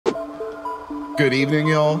Good evening,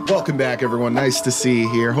 y'all. Welcome back, everyone. Nice to see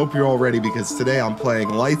you here. Hope you're all ready because today I'm playing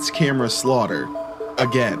Lights, Camera, Slaughter.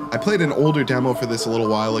 Again, I played an older demo for this a little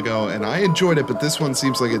while ago and I enjoyed it, but this one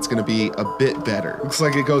seems like it's going to be a bit better. Looks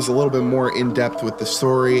like it goes a little bit more in depth with the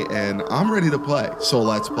story and I'm ready to play. So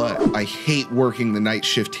let's play. I hate working the night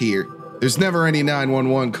shift here. There's never any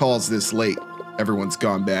 911 calls this late. Everyone's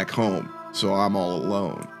gone back home, so I'm all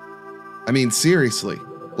alone. I mean, seriously.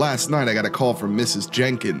 Last night I got a call from Mrs.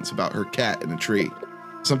 Jenkins about her cat in a tree.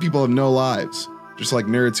 Some people have no lives, just like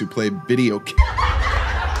nerds who play video games.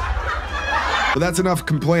 But that's enough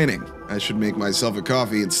complaining. I should make myself a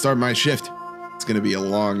coffee and start my shift. It's gonna be a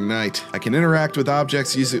long night. I can interact with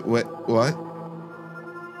objects using what?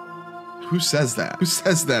 Who says that? Who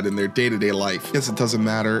says that in their day-to-day life? Guess it doesn't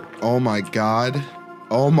matter. Oh my god.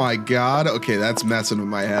 Oh my god. Okay, that's messing with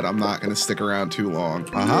my head. I'm not gonna stick around too long.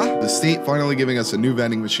 The state finally giving us a new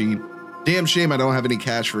vending machine. Damn shame I don't have any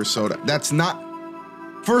cash for a soda. That's not...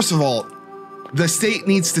 First of all, the state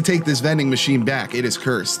needs to take this vending machine back. It is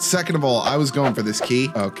cursed. Second of all, I was going for this key.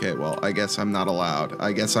 Okay, well, I guess I'm not allowed.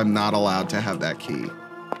 I guess I'm not allowed to have that key.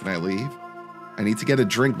 Can I leave? I need to get a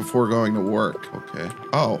drink before going to work. Okay.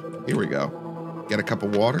 Oh, here we go. Get a cup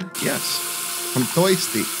of water? Yes. I'm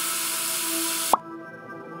thirsty.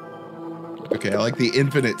 Okay, I like the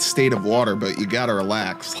infinite state of water, but you gotta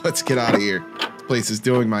relax. Let's get out of here. This place is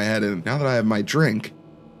doing my head in. Now that I have my drink,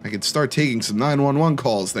 I can start taking some 911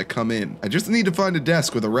 calls that come in. I just need to find a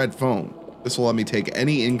desk with a red phone. This will let me take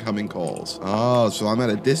any incoming calls. Oh, so I'm at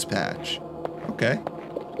a dispatch. Okay.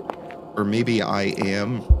 Or maybe I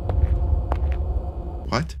am.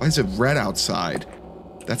 What? Why is it red outside?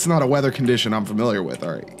 That's not a weather condition I'm familiar with.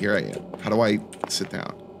 All right, here I am. How do I sit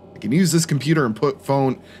down? I can use this computer and put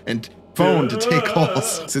phone to take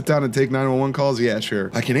calls. Sit down and take 911 calls? Yeah,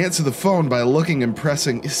 sure. I can answer the phone by looking and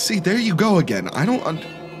pressing. See, there you go again. I don't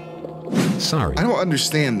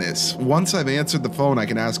understand this. Once I've answered the phone, I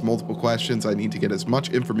can ask multiple questions. I need to get as much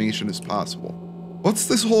information as possible. What's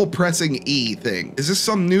this whole pressing E thing? Is this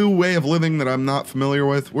some new way of living that I'm not familiar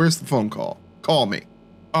with? Where's the phone call? Call me.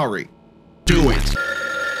 Hurry. Do it.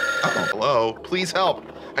 Uh-oh. Hello? Please help.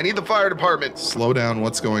 I need the fire department. Slow down,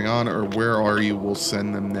 what's going on, or where are you? We'll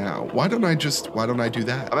send them now. Why don't I do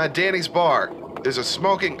that? I'm at Danny's bar. There's a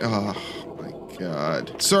smoking, oh my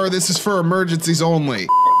god. Sir, this is for emergencies only.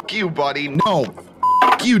 F you, buddy. No.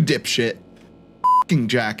 F you, dipshit. F***ing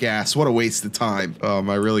jackass, what a waste of time. Oh, am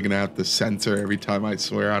I really gonna have to censor every time I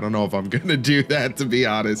swear? I don't know if I'm gonna do that, to be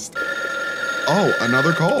honest. Oh,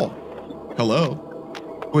 another call. Hello?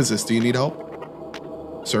 Who is this? Do you need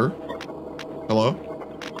help? Sir? Hello?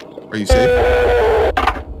 Are you safe?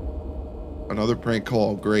 Another prank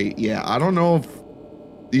call. Great. Yeah, I don't know if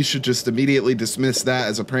you should just immediately dismiss that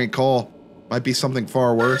as a prank call. Might be something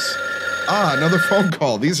far worse. Ah, another phone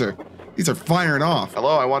call. These are firing off.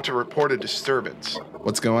 Hello, I want to report a disturbance.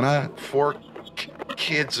 What's going on? 4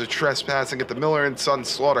 kids are trespassing at the Miller and Son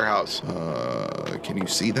slaughterhouse. Can you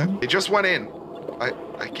see them? They just went in.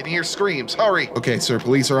 I can hear screams. Hurry. Okay, sir,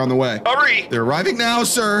 police are on the way. Hurry! They're arriving now,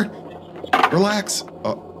 sir. Relax.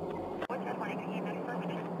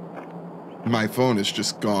 My phone is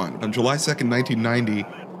just gone. On July 2nd, 1990,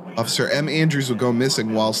 Officer M. Andrews would go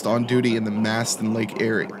missing whilst on duty in the Maston Lake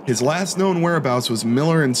area. His last known whereabouts was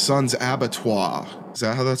Miller and Son's Abattoir. Is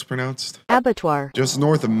that how that's pronounced? Abattoir. Just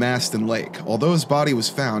north of Maston Lake. Although his body was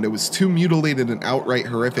found, it was too mutilated and outright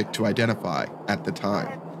horrific to identify at the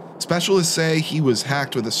time. Specialists say he was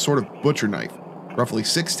hacked with a sort of butcher knife, roughly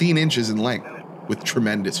 16 inches in length, with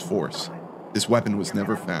tremendous force. This weapon was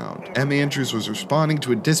never found. M. Andrews was responding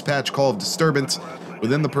to a dispatch call of disturbance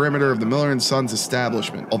within the perimeter of the Miller and Sons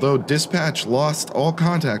establishment. Although dispatch lost all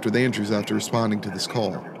contact with Andrews after responding to this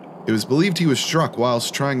call, it was believed he was struck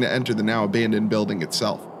whilst trying to enter the now abandoned building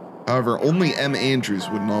itself. However, only M. Andrews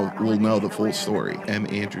will know the full story. M.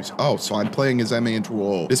 Andrews. Oh, so I'm playing as M. Andrews.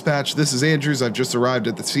 Whoa. Dispatch, this is Andrews. I've just arrived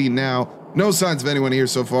at the scene now. No signs of anyone here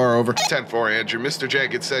so far, over. 10-4, Andrew. Mr.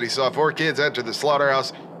 Jenkins said he saw 4 kids enter the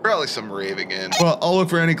slaughterhouse. Probably some raving in. Well, I'll look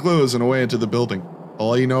for any clues on the way into the building. I'll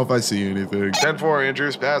let you know if I see anything. 10-4,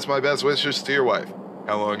 Andrews. Pass my best wishes to your wife.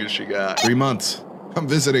 How long has she got? 3 months. I'm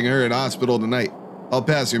visiting her at hospital tonight. I'll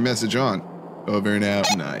pass your message on. Over now.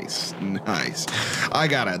 Nice. Nice. I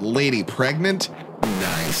got a lady pregnant?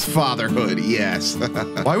 Nice. Fatherhood, yes.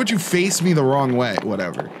 Why would you face me the wrong way?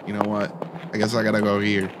 Whatever. You know what? I guess I gotta go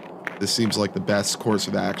here. This seems like the best course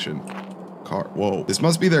of action. Car. Whoa. This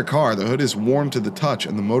must be their car. The hood is warm to the touch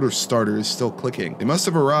and the motor starter is still clicking. They must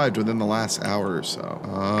have arrived within the last hour or so.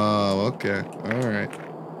 Oh, okay.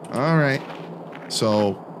 All right.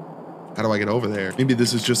 So, how do I get over there? Maybe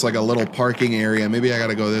this is just like a little parking area. Maybe I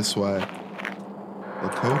gotta go this way.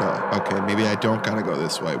 Lakota. Okay, maybe I don't gotta go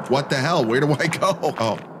this way. What the hell? Where do I go?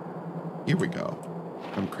 Oh, here we go.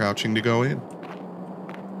 I'm crouching to go in.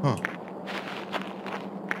 Huh.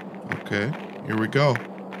 Okay, here we go.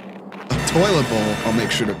 A toilet bowl. I'll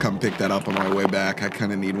make sure to come pick that up on my way back. I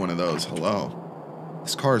kind of need one of those. Hello.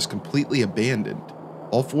 This car is completely abandoned.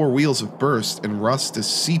 All four wheels have burst and rust is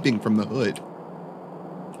seeping from the hood.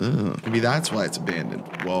 Ugh, maybe that's why it's abandoned.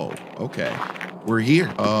 Whoa, okay. We're here.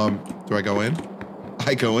 Do I go in?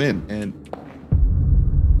 I go in and...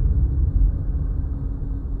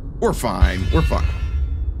 We're fine. We're fine.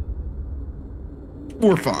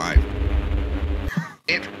 We're fine.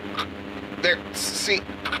 See,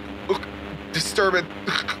 look, disturbing.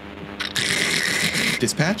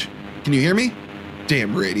 Dispatch? Can you hear me?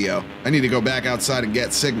 Damn radio. I need to go back outside and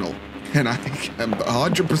get signal. And I am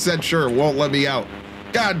 100% sure it won't let me out.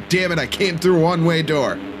 God damn it, I came through a one-way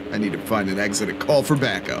door. I need to find an exit and call for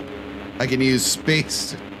backup. I can use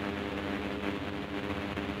space.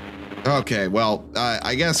 Okay, well,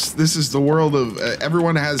 I guess this is the world of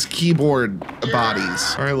everyone has keyboard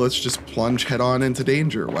bodies. All right, let's just plunge head on into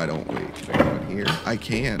danger. Why don't we? Can I go in here? I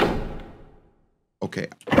can. Okay,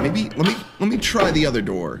 maybe let me try the other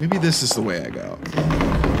door. Maybe this is the way I go.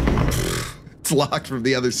 It's locked from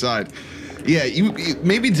the other side. Yeah, you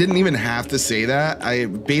maybe didn't even have to say that.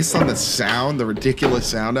 Based on the sound, the ridiculous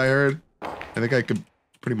sound I heard, I think I could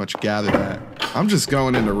pretty much gather that. I'm just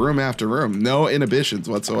going into room after room. No inhibitions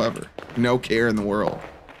whatsoever. No care in the world.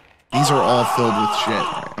 These are all filled with shit.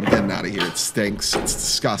 Right, I'm getting out of here. It stinks. It's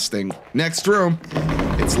disgusting. Next room.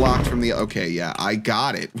 It's locked from the... Okay, yeah, I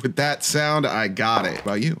got it. With that sound, I got it. What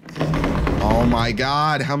about you? Oh my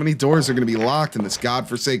god. How many doors are going to be locked in this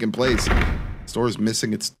godforsaken place? This door is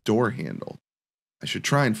missing its door handle. I should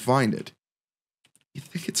try and find it. You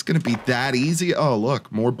think it's gonna be that easy? Oh, look,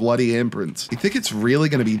 more bloody imprints. You think it's really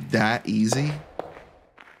gonna be that easy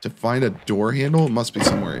to find a door handle? It must be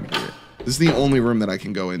somewhere in here. This is the only room that I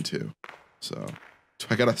can go into. So, do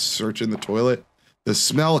I gotta search in the toilet? The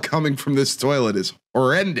smell coming from this toilet is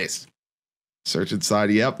horrendous. Search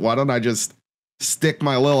inside, yep. Why don't I just stick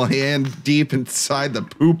my little hand deep inside the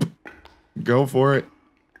poop? Go for it.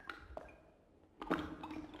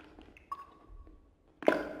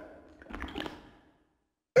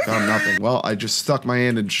 Found nothing. Well, I just stuck my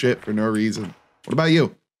hand in shit for no reason. What about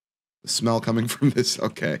you? The smell coming from this?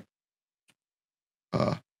 Okay.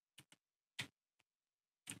 Well,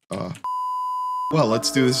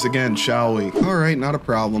 let's do this again, shall we? All right, not a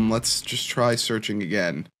problem. Let's just try searching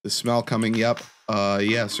again. The smell coming, yep.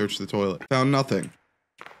 Yeah, search the toilet. Found nothing.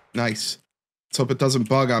 Nice. Let's hope it doesn't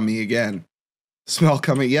bug on me again. Smell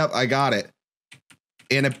coming, yep, I got it.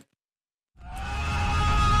 And it...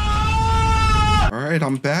 Alright,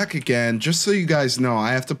 I'm back again. Just so you guys know,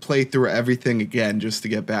 I have to play through everything again just to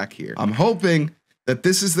get back here. I'm hoping that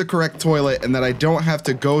this is the correct toilet and that I don't have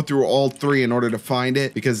to go through all three in order to find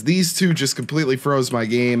it, because these two just completely froze my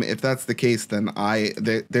game. If that's the case, then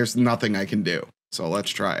there's nothing I can do. So let's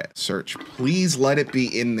try it. Search. Please let it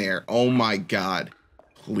be in there. Oh my god.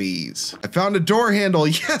 Please. I found a door handle.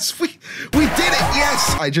 Yes, we did it.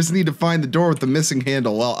 Yes. I just need to find the door with the missing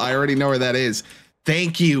handle. Well, I already know where that is.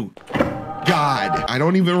 Thank you, God. I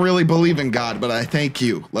don't even really believe in God, but I thank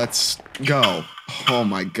you. Let's go. Oh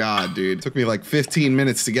my god, dude. It took me like 15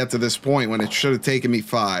 minutes to get to this point when it should have taken me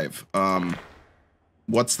 5.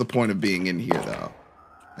 What's the point of being in here, though?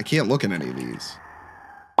 I can't look at any of these.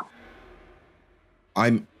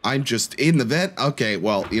 I'm just in the vent. Okay,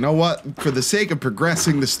 well, you know what? For the sake of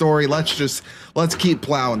progressing the story, let's keep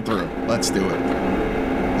plowing through. Let's do it.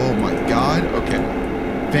 Oh my god. Okay.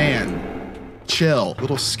 Van. Chill. A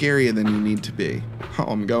little scarier than you need to be. Oh,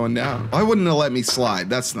 I'm going down. Why wouldn't it let me slide?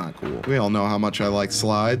 That's not cool. We all know how much I like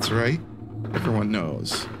slides, right? Everyone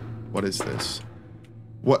knows. What is this?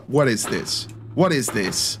 What is this? What is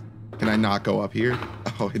this? Can I not go up here?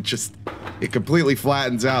 Oh, it completely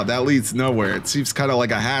flattens out. That leads nowhere. It seems kind of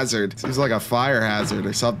like a hazard. It seems like a fire hazard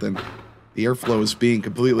or something. The airflow is being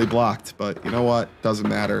completely blocked, but you know what? Doesn't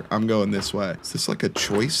matter. I'm going this way. Is this like a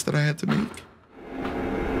choice that I had to make?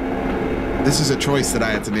 This is a choice that I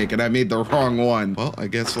had to make, and I made the wrong one. Well, I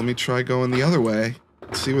guess let me try going the other way.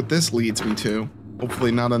 See what this leads me to.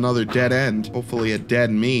 Hopefully not another dead end. Hopefully a dead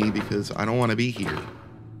me, because I don't want to be here.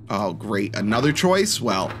 Oh, great. Another choice?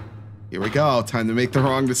 Well, here we go. Time to make the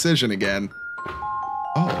wrong decision again.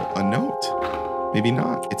 Oh, a note. Maybe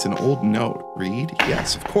not. It's an old note. Read?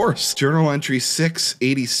 Yes, of course. Journal entry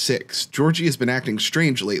 686. Georgie has been acting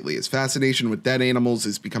strange lately. His fascination with dead animals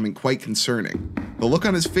is becoming quite concerning. The look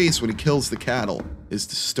on his face when he kills the cattle is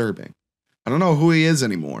disturbing. I don't know who he is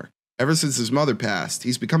anymore. Ever since his mother passed,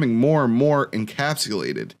 he's becoming more and more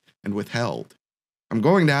encapsulated and withheld. I'm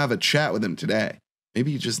going to have a chat with him today.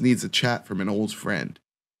 Maybe he just needs a chat from an old friend.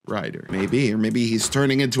 Ryder. Maybe, or maybe he's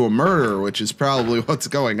turning into a murderer, which is probably what's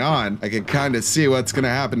going on. I can kind of see what's going to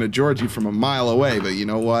happen to Georgie from a mile away, but you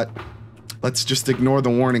know what? Let's just ignore the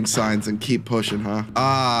warning signs and keep pushing, huh?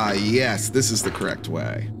 Ah, yes, this is the correct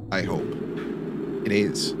way. I hope. It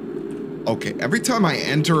is. Okay, every time I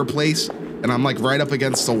enter a place and I'm like right up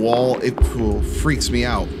against the wall, it freaks me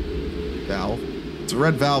out. Valve. It's a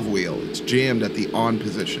red valve wheel. It's jammed at the on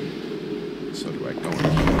position. So do I go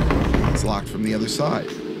in? It's locked from the other side.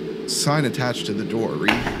 Sign attached to the door.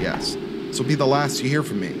 Read? Yes. This will be the last you hear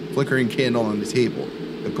from me. Flickering candle on the table.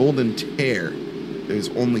 The golden tear. There's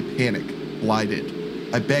only panic.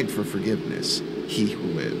 Blinded. I beg for forgiveness. He who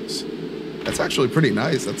lives. That's actually pretty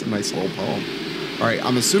nice. That's a nice little poem. All right,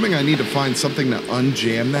 I'm assuming I need to find something to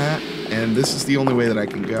unjam that, and this is the only way that I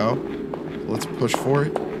can go. Let's push for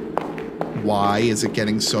it. Why is it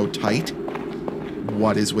getting so tight?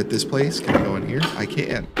 What is with this place? Can I go in here? I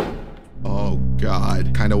can. Oh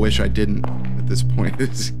God, kind of wish I didn't at this point,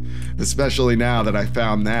 especially now that I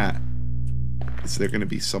found that. Is there gonna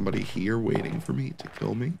be somebody here waiting for me to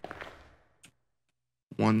kill me?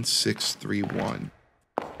 1631.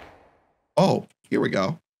 Oh, here we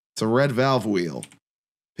go. It's a red valve wheel.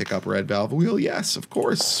 Pick up red valve wheel? Yes, of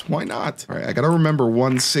course. Why not? All right, I gotta remember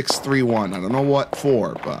 1631. I don't know what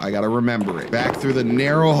for, but I gotta remember it. Back through the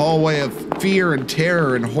narrow hallway of fear and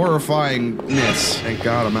terror and horrifyingness. Thank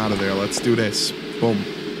God I'm out of there. Let's do this. Boom.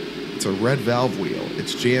 It's a red valve wheel.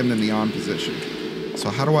 It's jammed in the on position. So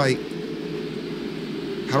how do I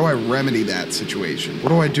remedy that situation? What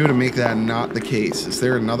do I do to make that not the case? Is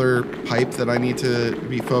there another pipe that I need to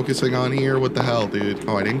be focusing on here? What the hell, dude?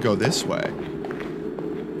 Oh, I didn't go this way.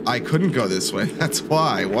 I couldn't go this way. That's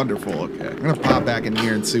why. Wonderful. Okay. I'm gonna pop back in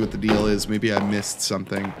here and see what the deal is. Maybe I missed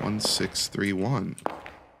something. 1631.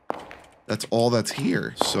 That's all that's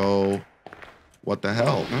here. So, what the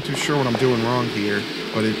hell? Not too sure what I'm doing wrong here,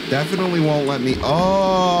 but it definitely won't let me.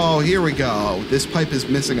 Oh, here we go. This pipe is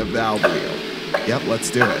missing a valve wheel. Yep, let's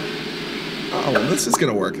do it. Oh, well, this is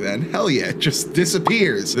gonna work then. Hell yeah, it just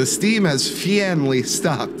disappears. The steam has finally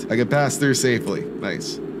stopped. I can pass through safely.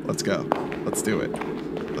 Nice. Let's go. Let's do it.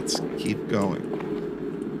 Let's keep going.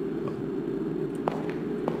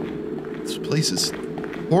 This place is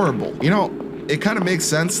horrible. You know, it kind of makes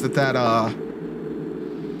sense that oh,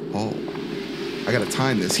 I gotta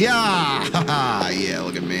time this. Yeah! Yeah,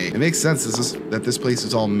 look at me. It makes sense that this place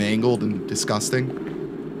is all mangled and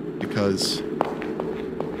disgusting because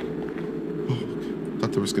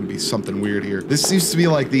thought there was gonna be something weird here. This seems to be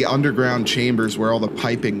like the underground chambers where all the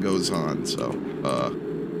piping goes on, so, oh.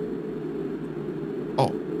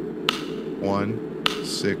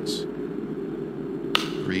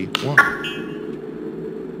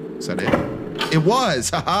 1631. Is that it? It was!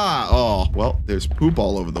 Haha! Oh, well, there's poop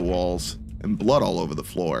all over the walls and blood all over the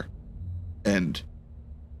floor. And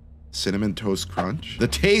cinnamon toast crunch. The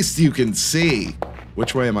taste you can see.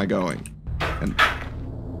 Which way am I going? And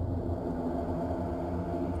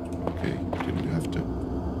okay, didn't have to.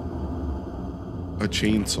 A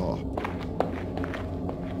chainsaw.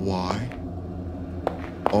 Why?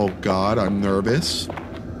 Oh God, I'm nervous.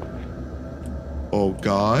 Oh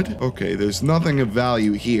God. Okay, there's nothing of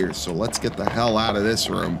value here, so let's get the hell out of this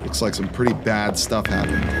room. Looks like some pretty bad stuff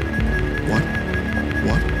happened. What?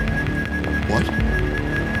 What? What?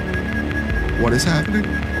 What is happening?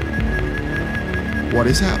 What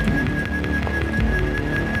is happening?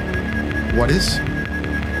 What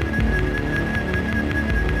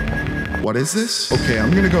is this? Okay,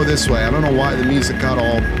 I'm gonna go this way. I don't know why the music got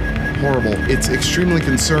all horrible. It's extremely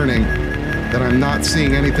concerning that I'm not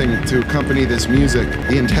seeing anything to accompany this music.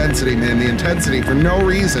 The intensity, man, the intensity for no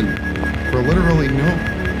reason. For literally no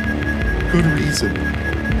good reason.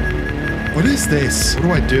 What is this? What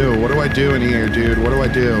do I do? What do I do in here, dude? What do I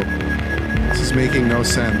do? This is making no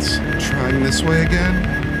sense. Trying this way again?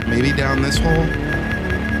 Maybe down this hole?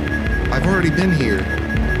 I've already been here.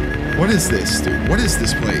 What is this, dude? What is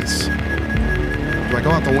this place? Do I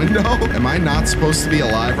go out the window? Am I not supposed to be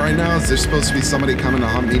alive right now? Is there supposed to be somebody coming to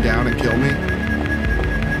hunt me down and kill me?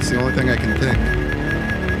 It's the only thing I can think.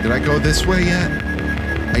 Did I go this way yet?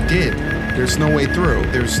 I did. There's no way through.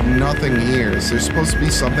 There's nothing here. Is there supposed to be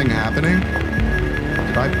something happening?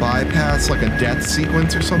 Did I bypass like a death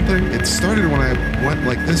sequence or something? It started when I went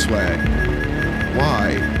like this way.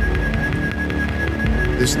 Why?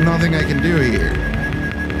 There's nothing I can do here.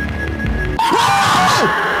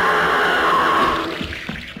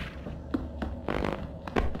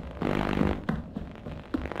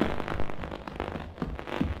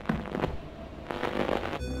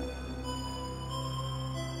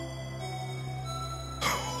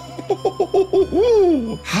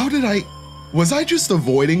 Was I just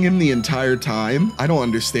avoiding him the entire time? I don't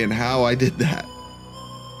understand how I did that.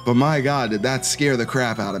 But my God, did that scare the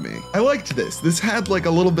crap out of me. I liked this. This had like a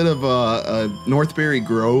little bit of a Northbury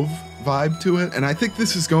Grove vibe to it, and I think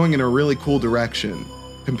this is going in a really cool direction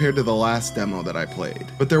compared to the last demo that I played.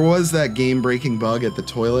 But there was that game-breaking bug at the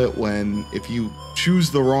toilet when if you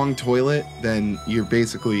choose the wrong toilet, then you're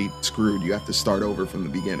basically screwed. You have to start over from the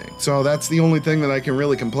beginning. So that's the only thing that I can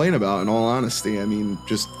really complain about, in all honesty. I mean,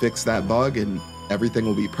 just fix that bug and everything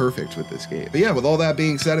will be perfect with this game. But yeah, with all that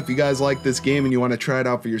being said, if you guys like this game and you want to try it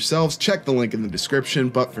out for yourselves, check the link in the description.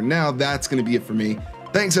 But for now, that's going to be it for me.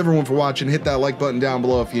 Thanks everyone for watching. Hit that like button down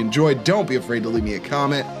below if you enjoyed. Don't be afraid to leave me a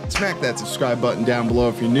comment. Smack that subscribe button down below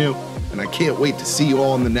if you're new. And I can't wait to see you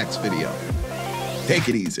all in the next video. Take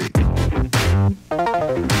it easy.